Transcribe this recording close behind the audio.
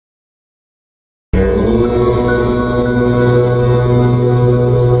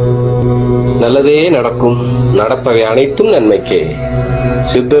நல்லதே நடக்கும், நடப்பவை அனைத்தும் நன்மைக்கே.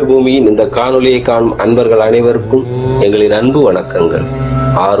 சித்தர் பூமியின் இந்த காணொலியை காணும் அன்பர்கள் அனைவருக்கும் எங்களின் அன்பு வணக்கங்கள்.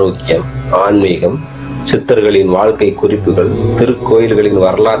 ஆரோக்கியம், ஆன்மீகம், சித்தர்களின் வாழ்க்கை குறிப்புகள், திருக்கோயில்களின்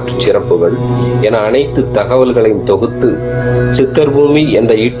வரலாற்று சிறப்புகள் என அனைத்து தகவல்களையும் தொகுத்து சித்தர் பூமி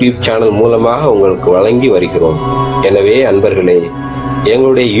என்ற யூடியூப் சேனல் மூலமாக உங்களுக்கு வழங்கி வருகிறோம். எனவே அன்பர்களே,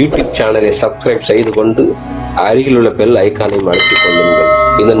 எங்களுடைய யூடியூப் சேனலை சப்ஸ்கிரைப் செய்து கொண்டு அருகில் உள்ள பெல் ஐக்கானை அழுத்திக் கொள்ளுங்கள்.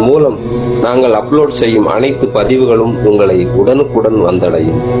 இதன் மூலம் நாங்கள் அப்லோட் செய்யும் அனைத்து பதிவுகளும் உங்களை உடனுக்குடன்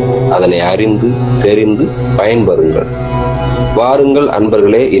வந்தடையும். அதனை அறிந்து தெரிந்து பயன்பெறுங்கள். வாருங்கள்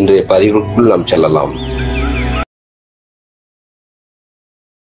அன்பர்களே, இன்றைய பதிவுக்குள் நாம் செல்லலாம்.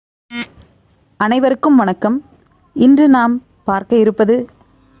 அனைவருக்கும் வணக்கம். இன்று நாம் பார்க்க இருப்பது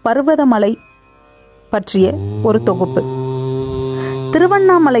பர்வதமலை பற்றிய ஒரு தொகுப்பு.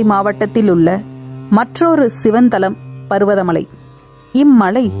 திருவண்ணாமலை மாவட்டத்தில் உள்ள மற்றொரு சிவன்தலம் பர்வதமலை.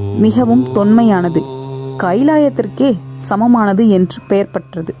 இம்மலை மிகவும் தொன்மையானது, கைலாயத்திற்கே சமமானது என்று பெயர்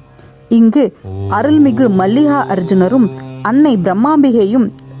பெற்றது. இங்கு அருள்மிகு மல்லிகா அர்ஜுனரும் அன்னை பிரம்மாம்பிகையும்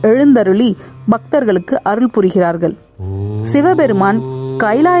எழுந்தருளி பக்தர்களுக்கு அருள் புரிகிறார்கள். சிவபெருமான்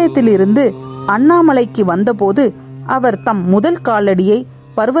கைலாயத்திலிருந்து அண்ணாமலைக்கு வந்தபோது அவர் தம் முதல் காலடியை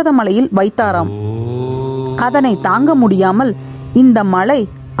பர்வதமலையில் வைத்தாராம். அதனை தாங்க முடியாமல் இந்த மலை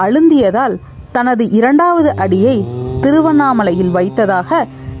அழுந்தியதால் தனது இரண்டாவது அடியை திருவண்ணாமலையில் வைத்ததாக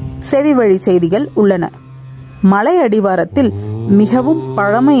செவிவழி செய்திகள் உள்ளன. மலை அடிவாரத்தில் மிகவும்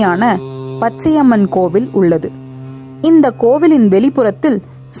பழமையான பச்சையம்மன் கோவில் உள்ளது. இந்த கோவிலின் வெளிப்புறத்தில்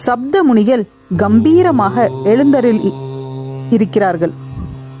சப்த முனிகள் கம்பீரமாக எழுந்தருளி இருக்கிறார்கள்.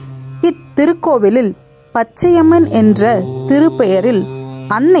 இத்திருக்கோவிலில் பச்சையம்மன் என்ற திருப்பெயரில்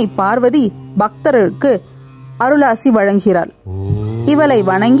அன்னை பார்வதி பக்தருக்கு அருளாசி வழங்குகிறாள். இவளை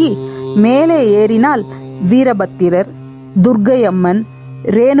வணங்கி மேலே ஏறினால் வீரபத்திரர், துர்க்கையம்மன்,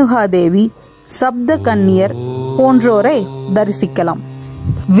 ரேணுகாதேவி, சப்த கன்னியர் போன்றோரை தரிசிக்கலாம்.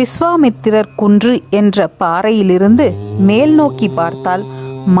 விஸ்வாமித்திரர் குன்று என்ற பாறையிலிருந்து மேல் நோக்கி பார்த்தால்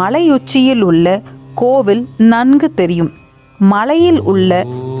மலையுச்சியில் உள்ள கோவில் நன்கு தெரியும். மலையில் உள்ள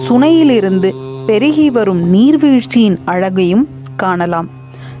சுனையிலிருந்து பெருகி வரும் நீர்வீழ்ச்சியின் அழகையும் காணலாம்.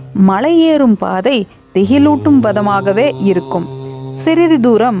 மலையேறும் பாதை திகிலூட்டும் பதமாகவே இருக்கும். சிறிது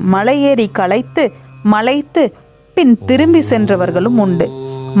தூரம் மலையேறி மலைத்து பின் திரும்பி சென்றவர்களும் உண்டு.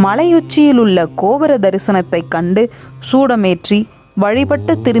 மலையுச்சியில் உள்ள கோபுர தரிசனத்தை கண்டு சூடமேற்றி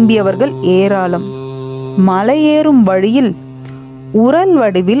வழிபட்டு திரும்பியவர்கள் ஏராளம். மலையேறும் வழியில் உரல்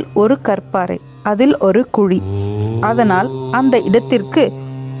வடிவில் ஒரு கற்பாறை, அதில் ஒரு குழி. அதனால் அந்த இடத்திற்கு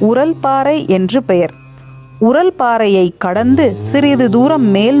உரல் பாறை என்று பெயர். உரல் பாறையை கடந்து சிறிது தூரம்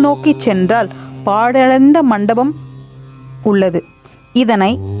மேல் நோக்கி சென்றால் பாழடைந்த மண்டபம் உள்ளது.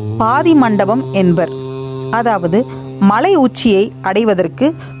 இதனை பாதி மண்டபம் என்பர். அதாவது மலை உச்சியை அடைவதற்கு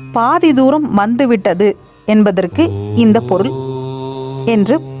பாதி தூரம் வந்துவிட்டது என்பதற்கு இந்த பொருள்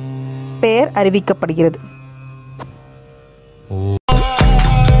என்று பெயர் அறிவிக்கப்படுகிறது.